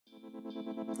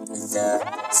The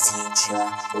Future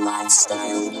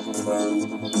Lifestyle Pro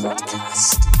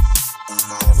Podcast.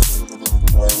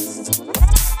 Growth,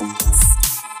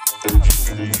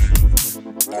 education,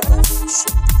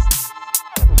 evolution.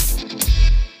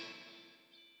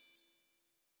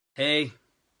 Hey,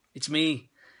 it's me,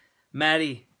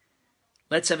 Matty.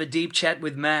 Let's have a deep chat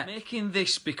with Matt. I'm making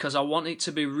this because I want it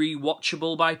to be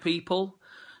rewatchable by people.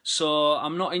 So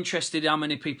I'm not interested in how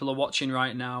many people are watching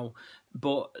right now,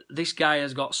 but this guy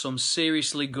has got some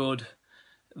seriously good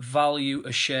value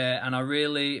to share, and I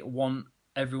really want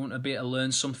everyone to be able to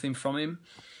learn something from him.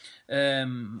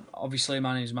 Obviously,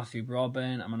 my name is Matthew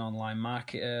Broadbent. I'm an online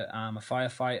marketer. I'm a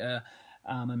firefighter.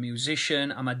 I'm a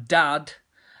musician. I'm a dad.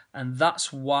 And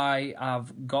that's why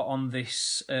I've got on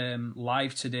this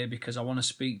live today, because I want to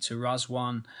speak to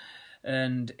Razwan,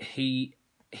 and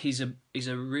he's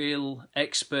a real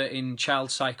expert in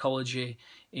child psychology,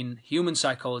 in human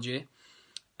psychology,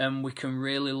 and we can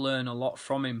really learn a lot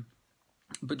from him.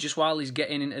 But just while he's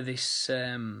getting into this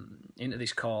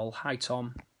call, hi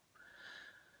Tom.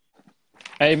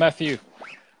 Hey Matthew.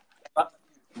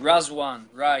 Razwan,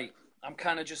 right. I'm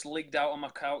kind of just ligged out on my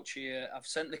couch here. I've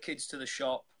sent the kids to the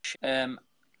shop.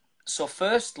 So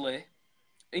firstly,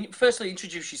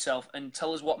 introduce yourself and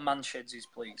tell us what Mansheds is,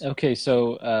 please. Okay,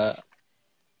 so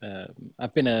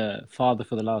I've been a father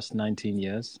for the last 19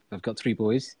 years. I've got 3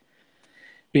 boys.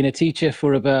 Been a teacher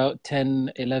for about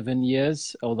 10, 11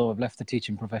 years, although I've left the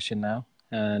teaching profession now.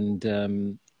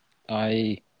 And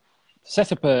I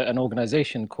set up an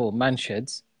organization called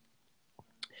Mansheds.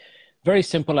 Very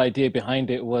simple idea behind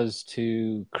it was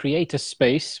to create a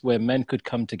space where men could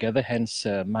come together, hence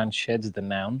Mansheds, the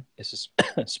noun. It's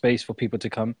a space for people to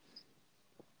come.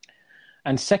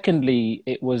 And secondly,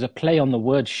 it was a play on the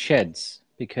word sheds,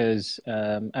 because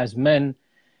as men,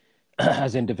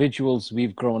 as individuals,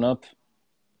 we've grown up.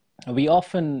 We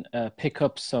often pick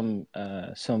up some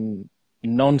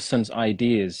nonsense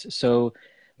ideas. So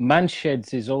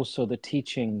Mansheds is also the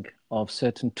teaching of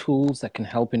certain tools that can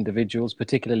help individuals,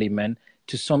 particularly men,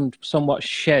 to somewhat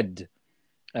shed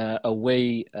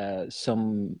away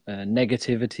some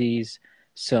negativities,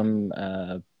 some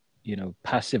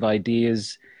passive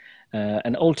ideas,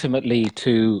 and ultimately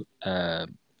to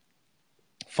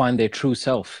find their true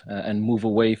self and move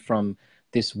away from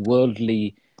this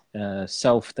worldly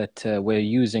self that we're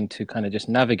using to kind of just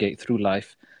navigate through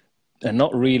life and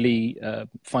not really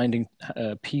finding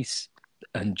peace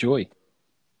and joy.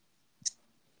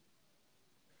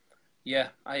 Yeah,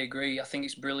 I agree. I think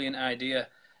it's a brilliant idea.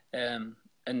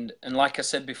 And like I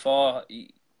said before,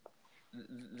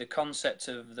 the concept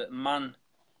of that man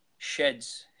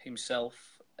sheds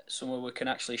himself somewhere we can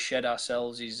actually shed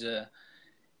ourselves is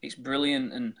it's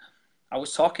brilliant. And I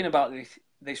was talking about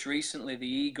this recently. The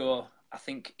ego, I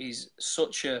think, is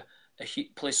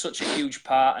plays such a huge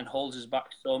part and holds us back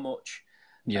so much.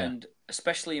 Yeah. And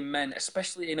especially in men,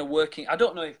 especially in a working, I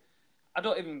don't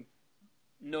even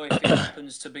know if it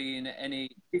happens to be in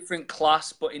any different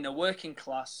class, but in a working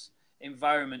class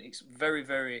environment, it's very,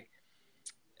 very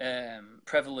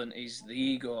prevalent is the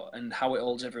ego and how it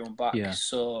holds everyone back. Yeah.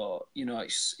 So,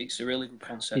 it's a really good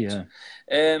concept. Yeah.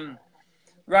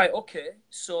 Right, okay.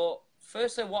 So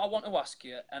firstly, what I want to ask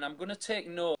you, and I'm going to take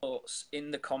notes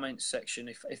in the comments section.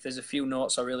 If there's a few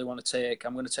notes I really want to take,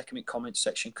 I'm going to take them in comments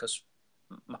section because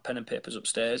my pen and paper's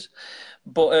upstairs.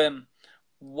 But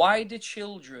why do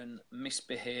children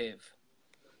misbehave?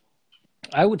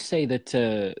 I would say that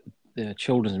the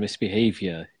children's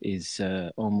misbehavior is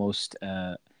almost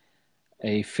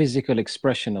a physical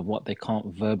expression of what they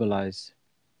can't verbalize.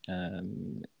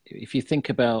 If you think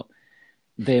about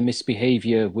their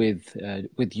misbehavior with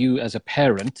you as a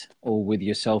parent or with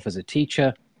yourself as a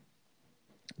teacher,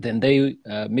 then they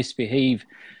misbehave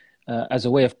as a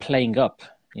way of playing up.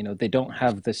 They don't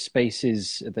have the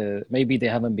spaces, maybe they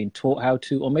haven't been taught how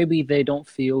to, or maybe they don't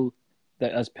feel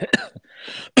that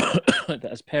that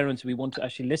as parents we want to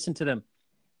actually listen to them.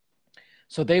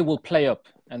 So they will play up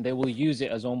and they will use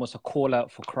it as almost a call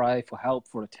out for cry, for help,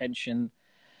 for attention,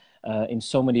 in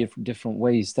so many different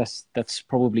ways. That's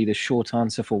probably the short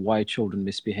answer for why children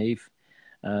misbehave.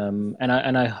 And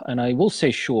I will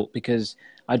say short because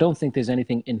I don't think there's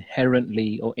anything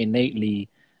inherently or innately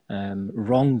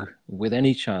wrong with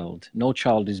any child. No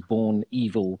child is born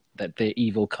evil, that their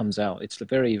evil comes out. It's a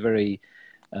very, very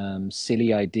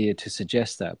silly idea to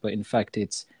suggest that. But in fact,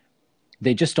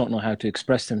 they just don't know how to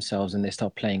express themselves, and they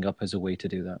start playing up as a way to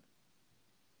do that.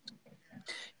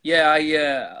 Yeah,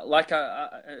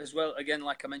 as well, again,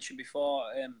 like I mentioned before,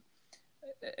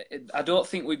 I don't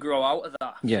think we grow out of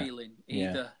that feeling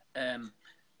either.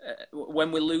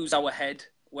 When we lose our head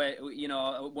where, you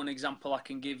know, one example I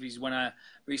can give is when I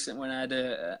had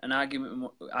an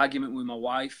argument with my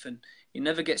wife, and it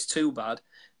never gets too bad,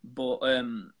 but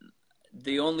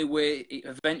the only way it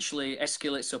eventually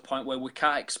escalates to a point where we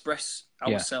can't express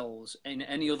ourselves in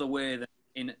any other way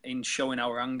than in showing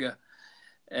our anger.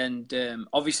 And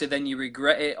obviously then you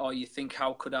regret it, or you think,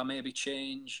 how could I maybe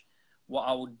change what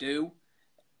I would do?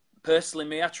 Personally,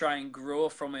 me, I try and grow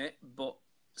from it, but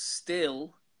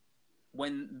still,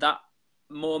 when that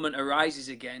moment arises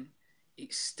again,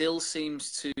 it still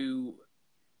seems to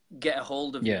get a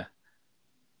hold of you.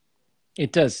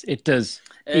 It does. It does.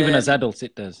 Even as adults,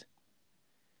 it does.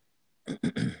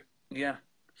 Yeah.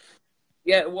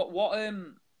 Yeah.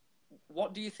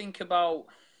 What do you think about?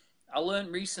 I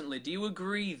learned recently. Do you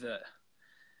agree that?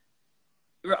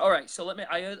 All right. So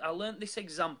I learned this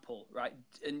example, right?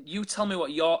 And you tell me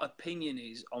what your opinion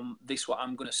is on this. What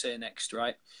I'm going to say next,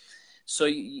 right? So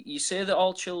you say that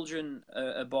all children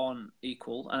are born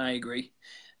equal, and I agree.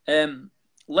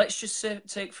 Let's just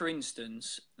take for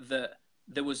instance that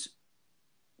there was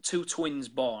 2 twins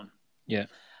born. Yeah.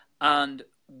 And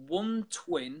one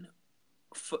twin,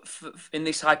 in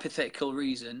this hypothetical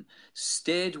reason,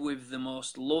 stayed with the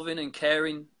most loving and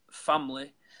caring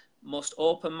family, most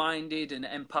open-minded and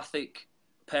empathic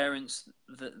parents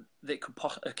that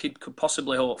a kid could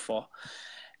possibly hope for.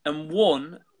 And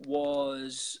one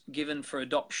was given for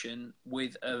adoption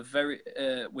with a very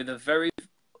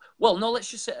well, no,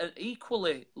 let's just say an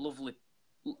equally lovely.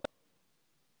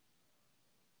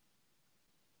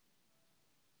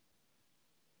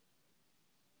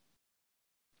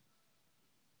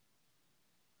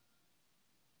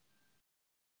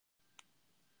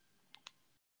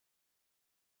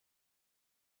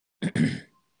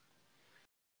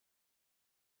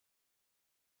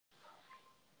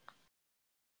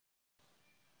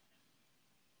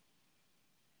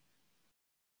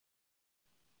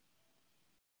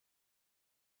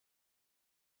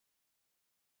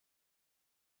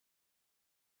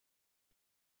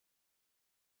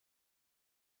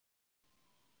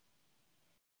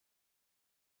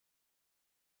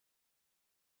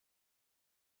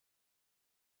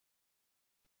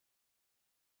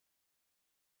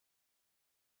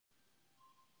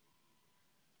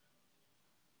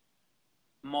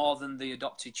 More than the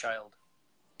adopted child,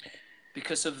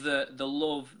 because of the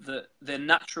love, the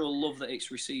natural love that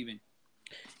it's receiving.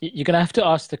 You're going to have to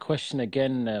ask the question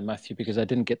again, Matthew, because I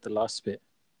didn't get the last bit.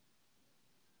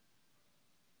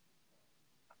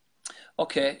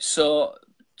 Okay, so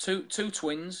two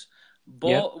twins,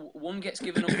 one gets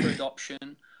given up for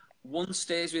adoption, one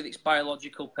stays with its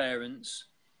biological parents.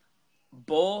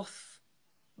 Both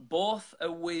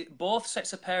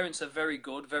sets of parents are very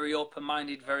good, very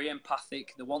open-minded, very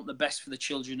empathic. They want the best for the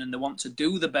children, and they want to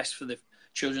do the best for the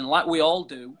children, like we all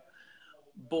do.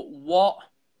 But what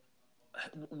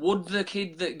would the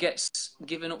kid that gets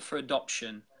given up for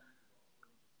adoption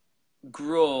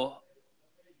grow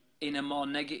in a more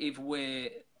negative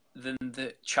way than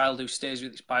the child who stays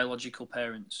with its biological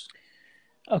parents?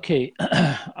 Okay,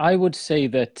 I would say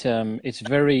that it's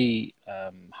very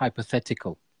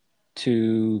hypothetical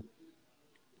to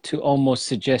almost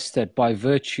suggest that by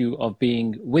virtue of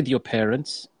being with your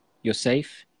parents, you're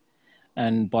safe,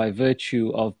 and by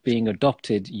virtue of being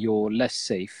adopted, you're less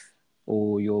safe,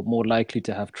 or you're more likely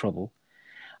to have trouble.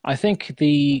 I think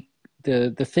the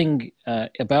thing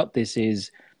about this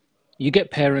is you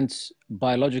get parents,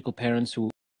 biological parents, who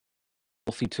are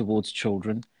healthy towards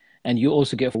children, and you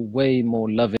also get way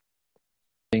more loving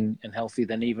and healthy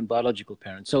than even biological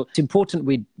parents. So it's important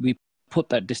we put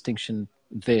that distinction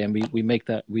there, and we make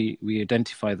that, we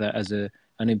identify that as an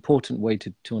important way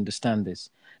to understand this.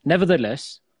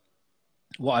 Nevertheless,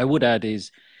 what I would add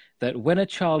is that when a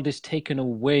child is taken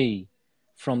away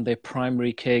from their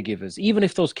primary caregivers, even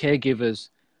if those caregivers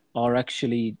are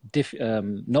actually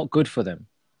not good for them,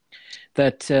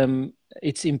 that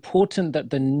it's important that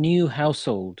the new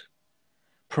household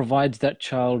provides that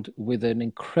child with an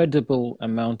incredible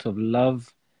amount of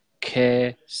love,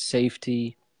 care,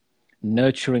 safety,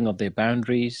 nurturing of their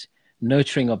boundaries,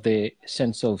 nurturing of their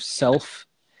sense of self,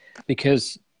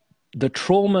 because the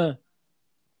trauma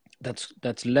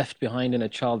that's left behind in a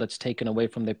child that's taken away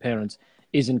from their parents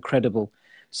is incredible.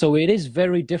 So it is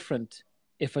very different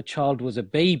if a child was a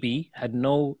baby, had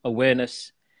no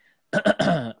awareness,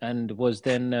 and was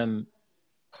then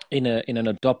in an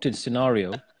adopted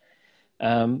scenario.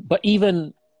 But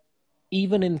even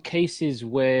in cases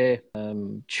where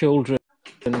children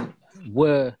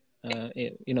were,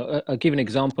 I'll give an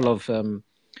example of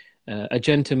a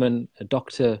gentleman, a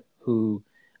doctor, who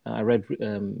I read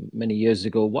many years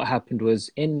ago. What happened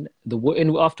was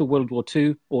after World War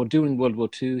II or during World War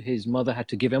II, his mother had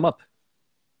to give him up.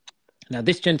 Now,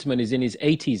 this gentleman is in his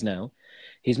 80s now.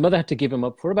 His mother had to give him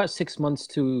up for about 6 months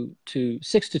to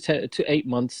 8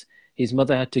 months. His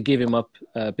mother had to give him up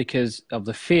because of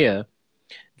the fear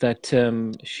that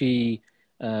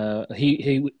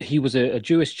he was a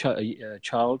Jewish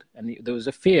child, and there was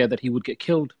a fear that he would get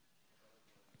killed.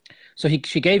 So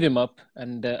she gave him up,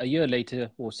 and a year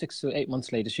later, or 6 to 8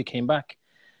 months later, she came back.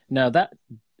 Now that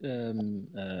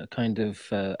kind of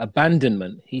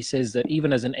abandonment, he says that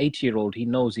even as an 8-year-old, he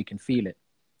knows he can feel it.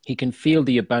 He can feel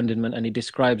the abandonment, and he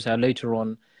describes how later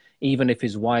on, even if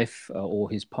his wife or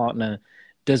his partner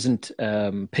doesn't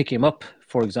pick him up,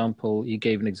 for example, he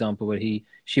gave an example where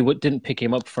she didn't pick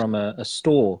him up from a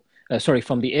store,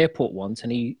 from the airport once,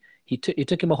 and it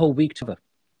took him a whole week to her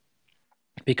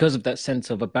because of that sense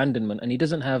of abandonment, and he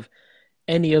doesn't have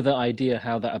any other idea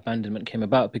how that abandonment came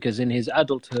about, because in his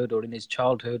adulthood or in his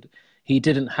childhood, he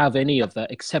didn't have any of that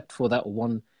except for that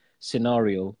one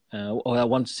scenario or that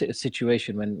one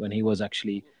situation when he was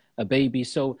actually a baby.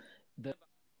 So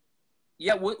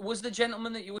yeah, was the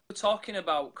gentleman that you were talking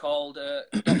about called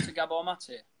Dr. Gabor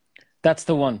Mate? That's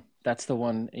the one. That's the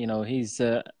one. You know, he's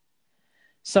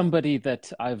somebody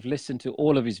that I've listened to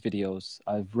all of his videos.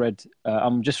 I've read,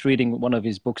 I'm just reading one of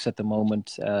his books at the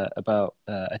moment about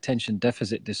attention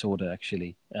deficit disorder,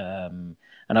 actually. And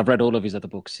I've read all of his other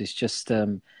books. It's just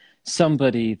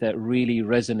somebody that really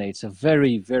resonates, a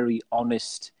very, very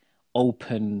honest,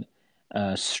 open,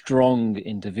 strong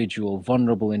individual,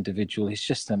 vulnerable individual. He's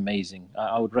just amazing.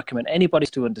 I would recommend anybody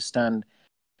to understand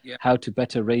how to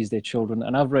better raise their children.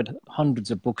 And I've read hundreds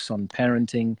of books on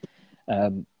parenting.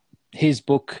 His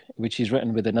book, which he's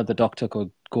written with another doctor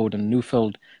called Gordon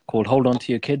Neufeld, called "Hold On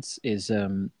to Your Kids," is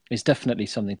definitely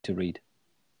something to read.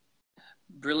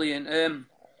 Brilliant.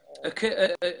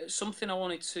 Something I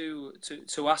wanted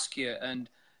to ask you, and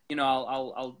you know,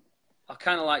 I'll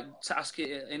kind of like to ask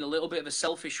it in a little bit of a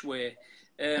selfish way.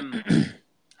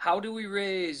 How do we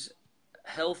raise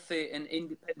healthy and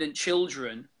independent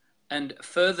children? And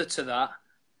further to that,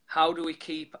 how do we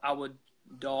keep our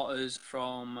daughters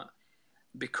from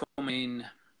becoming,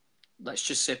 let's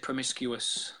just say,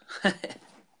 promiscuous?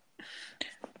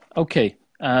 Okay.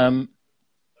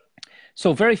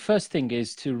 So very first thing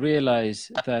is to realize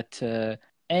that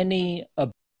any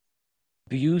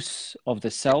abuse of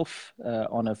the self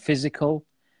on a physical,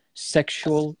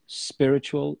 sexual,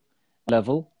 spiritual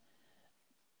level,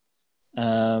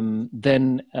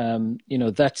 then, you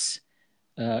know, that's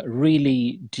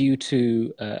really due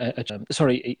to,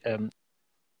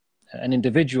 an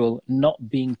individual not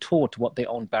being taught what their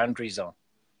own boundaries are.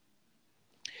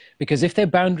 Because if their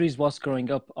boundaries whilst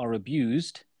growing up are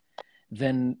abused,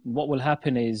 then what will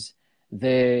happen is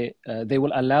they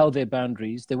will allow their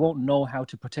boundaries. They won't know how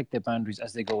to protect their boundaries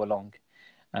as they go along.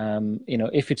 You know,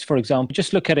 if it's, for example,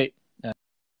 just look at it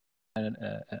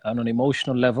on an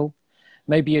emotional level.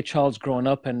 Maybe a child's grown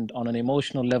up, and on an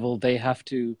emotional level, they have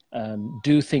to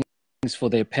do things for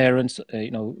their parents.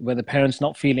 You know, when the parent's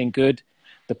not feeling good,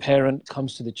 the parent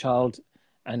comes to the child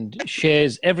and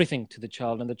shares everything to the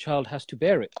child, and the child has to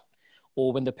bear it.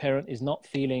 Or when the parent is not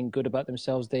feeling good about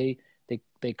themselves, they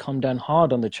come down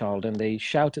hard on the child, and they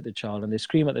shout at the child, and they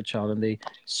scream at the child, and they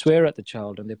swear at the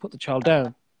child, and they put the child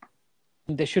down.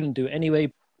 They shouldn't do it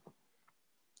anyway,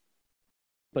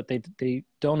 but they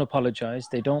don't apologize.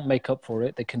 They don't make up for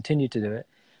it. They continue to do it.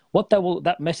 What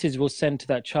that message will send to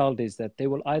that child is that they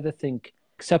will either think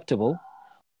acceptable,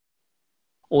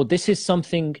 or this is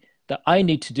something that I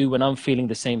need to do when I'm feeling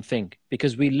the same thing,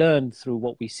 because we learn through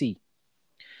what we see.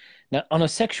 Now, on a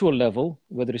sexual level,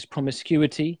 whether it's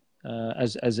promiscuity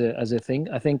as a thing,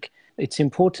 I think it's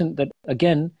important that,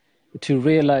 again, to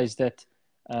realize that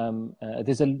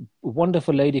there's a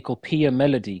wonderful lady called Pia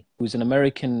Mellody, who's an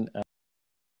American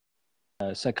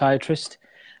psychiatrist.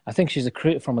 I think she's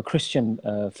from a Christian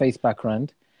faith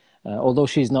background, although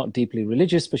she's not deeply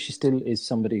religious, but she still is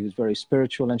somebody who's very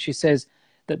spiritual. And she says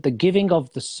that the giving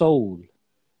of the soul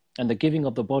and the giving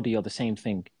of the body are the same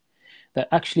thing. That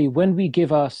actually when we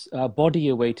give our body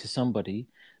away to somebody,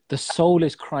 the soul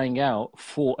is crying out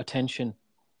for attention.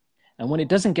 And when it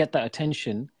doesn't get that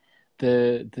attention,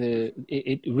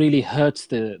 it really hurts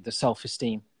the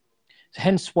self-esteem.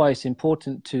 Hence why it's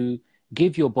important to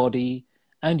give your body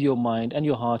and your mind and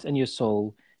your heart and your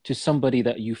soul to somebody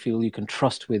that you feel you can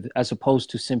trust with, as opposed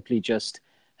to simply just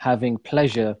having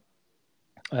pleasure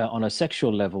on a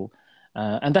sexual level.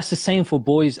 And that's the same for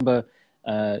boys.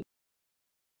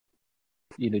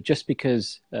 You know, just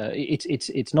because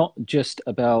it's not just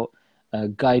about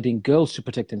guiding girls to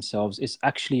protect themselves, it's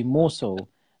actually more so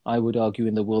I would argue,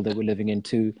 in the world that we're living in,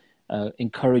 to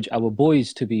encourage our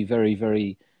boys to be very,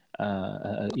 very,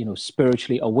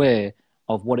 spiritually aware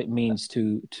of what it means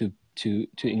to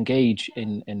engage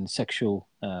in sexual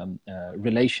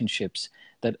relationships,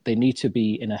 that they need to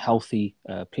be in a healthy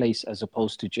place, as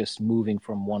opposed to just moving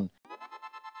from one